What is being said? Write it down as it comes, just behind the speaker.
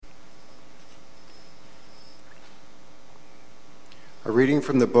A reading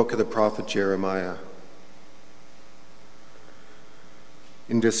from the book of the prophet Jeremiah.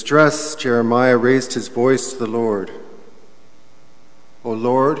 In distress, Jeremiah raised his voice to the Lord. O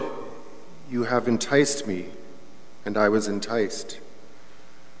Lord, you have enticed me, and I was enticed.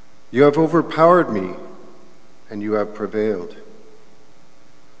 You have overpowered me, and you have prevailed.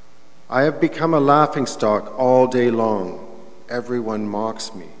 I have become a laughingstock all day long. Everyone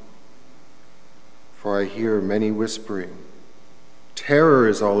mocks me. For I hear many whispering. Terror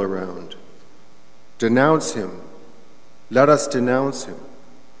is all around. Denounce him. Let us denounce him.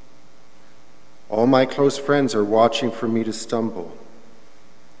 All my close friends are watching for me to stumble.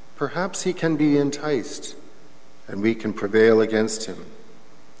 Perhaps he can be enticed, and we can prevail against him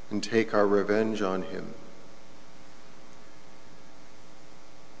and take our revenge on him.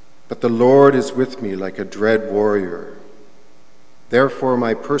 But the Lord is with me like a dread warrior. Therefore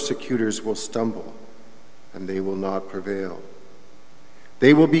my persecutors will stumble, and they will not prevail.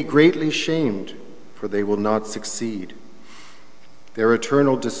 They will be greatly shamed, for they will not succeed. Their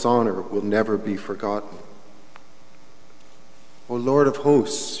eternal dishonor will never be forgotten. O Lord of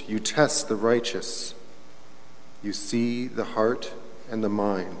hosts, you test the righteous. You see the heart and the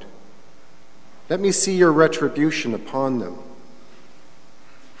mind. Let me see your retribution upon them.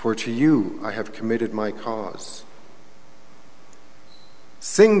 For to you I have committed my cause.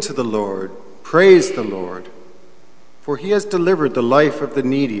 Sing to the Lord, praise the Lord, for he has delivered the life of the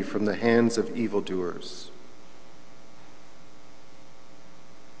needy from the hands of evildoers.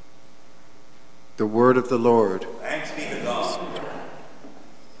 The word of the Lord. Thanks be to God.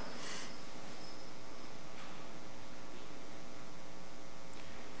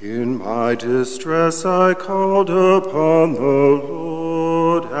 In my distress I called upon the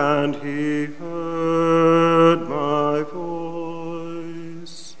Lord, and he heard my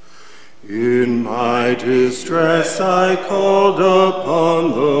voice. In my distress I called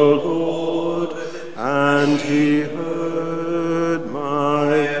upon the Lord, and he heard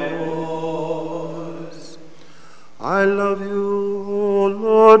my voice. I love you, O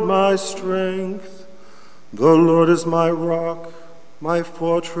Lord, my strength. The Lord is my rock, my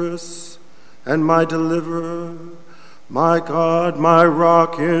fortress, and my deliverer, my God, my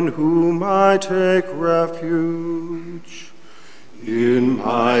rock, in whom I take refuge. In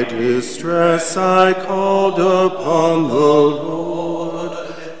my distress I called upon the Lord,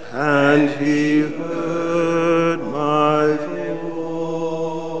 and he heard my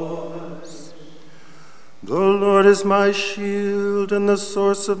voice. The Lord is my shield and the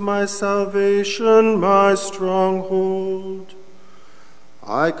source of my salvation, my stronghold.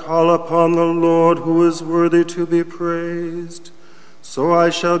 I call upon the Lord, who is worthy to be praised, so I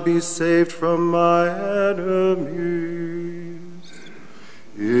shall be saved from my enemies.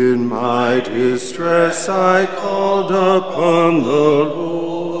 In my distress I called upon the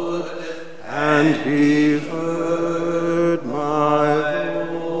Lord, and he heard my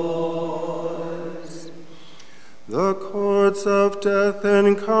voice. The cords of death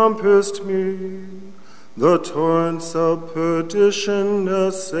encompassed me. The torrents of perdition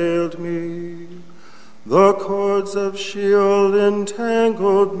assailed me. The cords of Sheol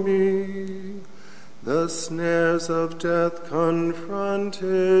entangled me. The snares of death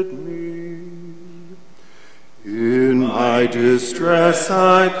confronted me. In my distress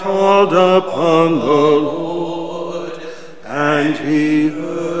I called upon the Lord, and he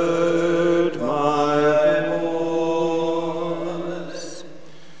heard my voice.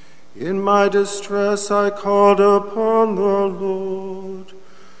 In my distress I called upon the Lord.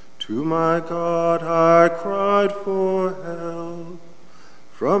 To my God I cried for help.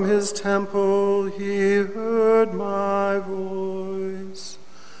 From his temple he heard my voice,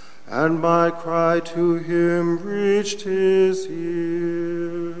 and my cry to him reached his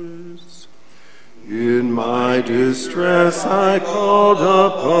ears. In my distress I called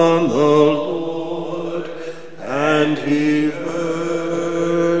upon the Lord, and he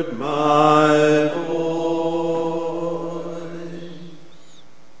heard my voice.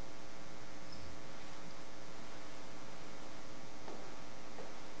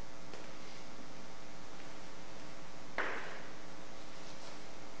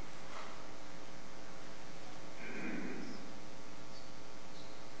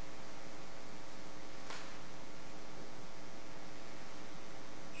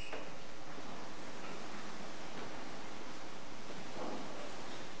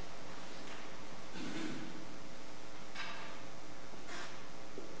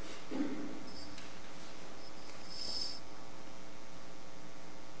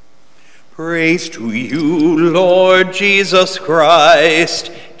 Praise to you, Lord Jesus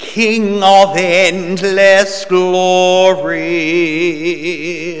Christ, King of endless glory.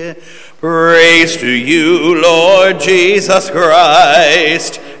 Praise to you, Lord Jesus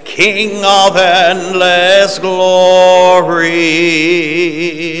Christ, King of endless glory.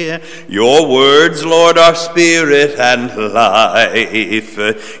 Your words, Lord, are spirit and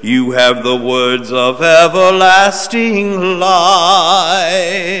life. You have the words of everlasting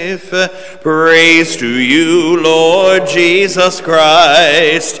life. Praise to you, Lord Jesus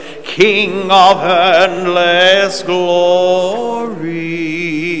Christ, King of endless glory.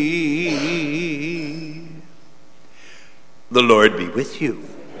 The Lord be with you.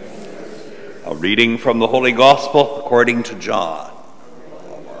 A reading from the Holy Gospel according to John.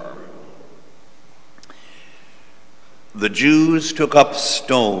 The Jews took up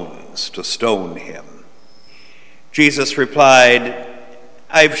stones to stone him. Jesus replied,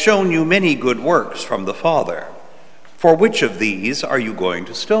 I've shown you many good works from the Father. For which of these are you going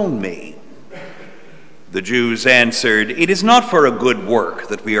to stone me? The Jews answered, It is not for a good work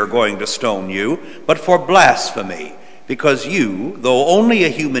that we are going to stone you, but for blasphemy, because you, though only a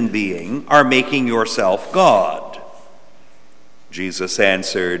human being, are making yourself God. Jesus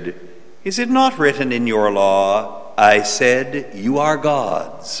answered, Is it not written in your law, I said, you are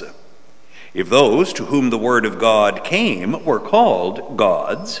gods? If those to whom the word of God came were called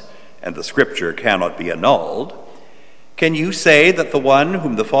gods, and the scripture cannot be annulled, can you say that the one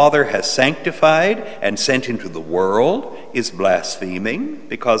whom the Father has sanctified and sent into the world is blaspheming,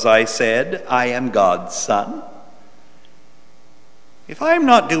 because I said, I am God's Son? If I am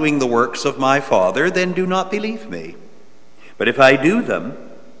not doing the works of my Father, then do not believe me. But if I do them,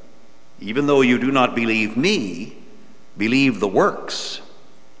 even though you do not believe me, believe the works,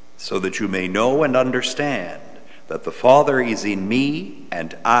 so that you may know and understand that the Father is in me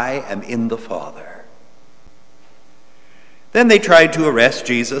and I am in the Father. Then they tried to arrest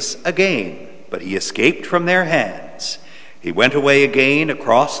Jesus again, but he escaped from their hands. He went away again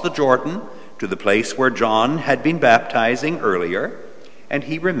across the Jordan to the place where John had been baptizing earlier, and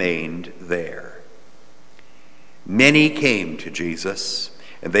he remained there. Many came to Jesus,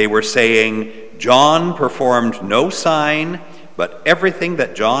 and they were saying, John performed no sign, but everything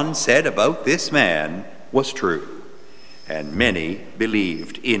that John said about this man was true. And many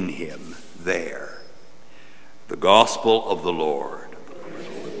believed in him there. The Gospel of the Lord.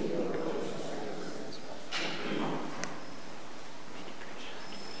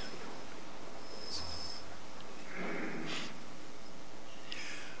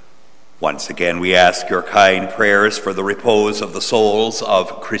 Once again, we ask your kind prayers for the repose of the souls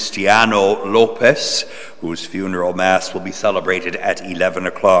of Cristiano Lopez, whose funeral mass will be celebrated at 11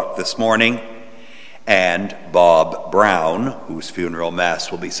 o'clock this morning, and Bob Brown, whose funeral mass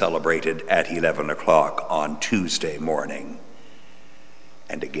will be celebrated at 11 o'clock on Tuesday morning.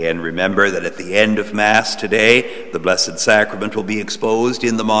 And again, remember that at the end of Mass today, the Blessed Sacrament will be exposed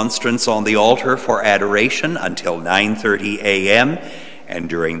in the monstrance on the altar for adoration until 9:30 a.m., and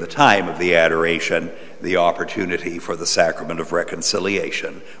during the time of the adoration, the opportunity for the Sacrament of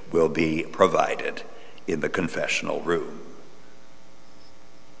Reconciliation will be provided in the confessional room.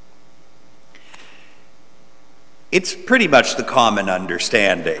 It's pretty much the common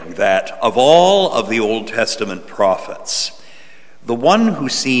understanding that of all of the Old Testament prophets, the one who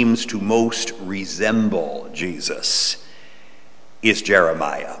seems to most resemble Jesus is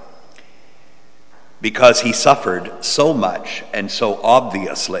Jeremiah, because he suffered so much and so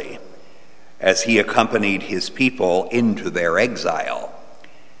obviously as he accompanied his people into their exile,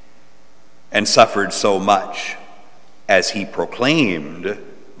 and suffered so much as he proclaimed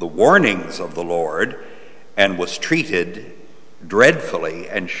the warnings of the Lord and was treated dreadfully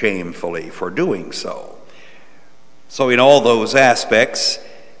and shamefully for doing so. So in all those aspects,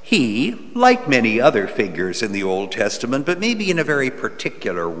 he, like many other figures in the Old Testament, but maybe in a very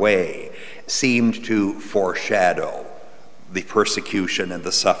particular way, seemed to foreshadow the persecution and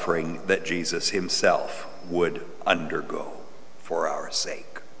the suffering that Jesus himself would undergo for our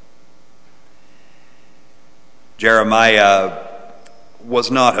sake. Jeremiah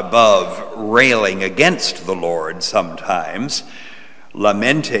was not above railing against the Lord sometimes,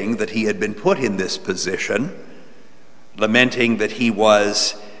 lamenting that he had been put in this position, lamenting that he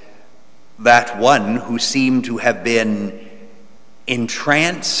was that one who seemed to have been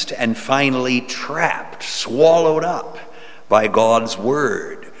entranced and finally trapped, swallowed up by God's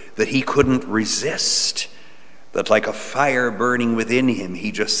word, that he couldn't resist, that like a fire burning within him,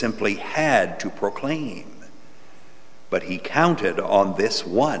 he just simply had to proclaim. But he counted on this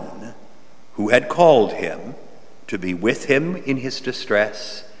one who had called him to be with him in his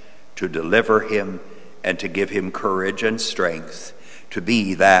distress, to deliver him, and to give him courage and strength to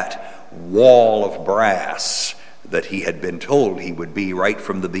be that wall of brass that he had been told he would be right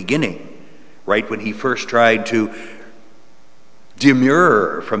from the beginning, right when he first tried to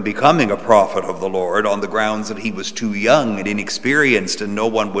demur from becoming a prophet of the Lord on the grounds that he was too young and inexperienced and no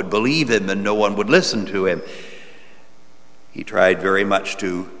one would believe him and no one would listen to him. He tried very much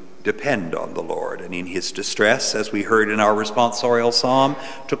to depend on the Lord, and in his distress, as we heard in our responsorial psalm,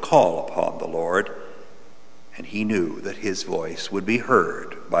 to call upon the Lord. And he knew that his voice would be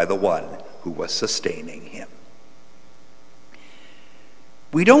heard by the one who was sustaining him.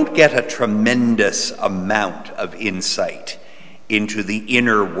 We don't get a tremendous amount of insight into the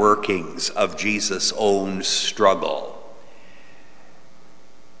inner workings of Jesus' own struggle.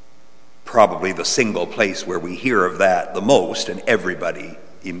 Probably the single place where we hear of that the most, and everybody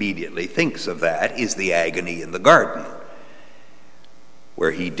immediately thinks of that, is the agony in the garden,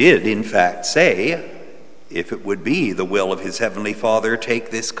 where he did in fact say, if it would be the will of his heavenly Father,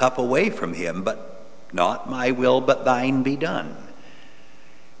 take this cup away from him, but not my will but thine be done.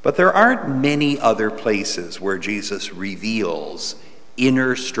 But there aren't many other places where Jesus reveals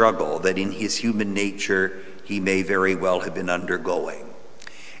inner struggle that in his human nature he may very well have been undergoing.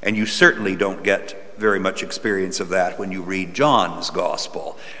 And you certainly don't get very much experience of that when you read John's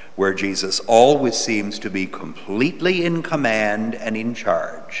Gospel, where Jesus always seems to be completely in command and in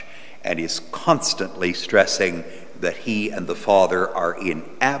charge, and is constantly stressing that he and the Father are in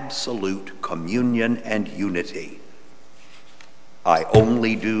absolute communion and unity. I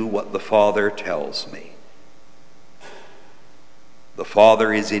only do what the Father tells me. The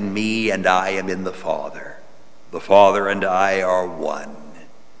Father is in me, and I am in the Father. The Father and I are one.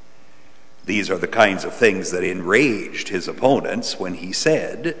 These are the kinds of things that enraged his opponents when he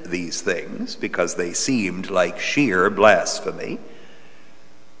said these things, because they seemed like sheer blasphemy.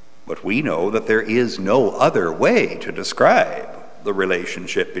 But we know that there is no other way to describe the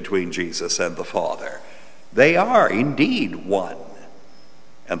relationship between Jesus and the Father. They are indeed one.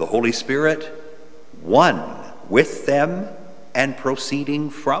 And the Holy Spirit, one with them and proceeding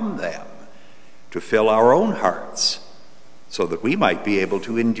from them to fill our own hearts so that we might be able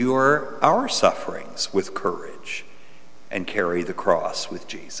to endure our sufferings with courage and carry the cross with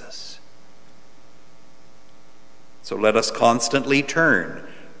Jesus. So let us constantly turn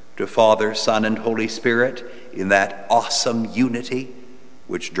to Father, Son, and Holy Spirit in that awesome unity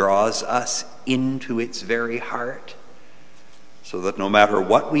which draws us into its very heart, so that no matter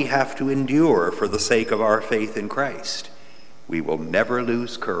what we have to endure for the sake of our faith in Christ, we will never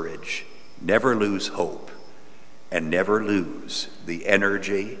lose courage, never lose hope, and never lose the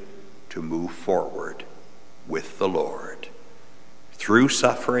energy to move forward with the Lord, through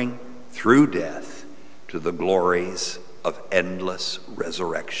suffering, through death, to the glories of endless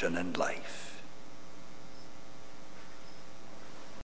resurrection and life.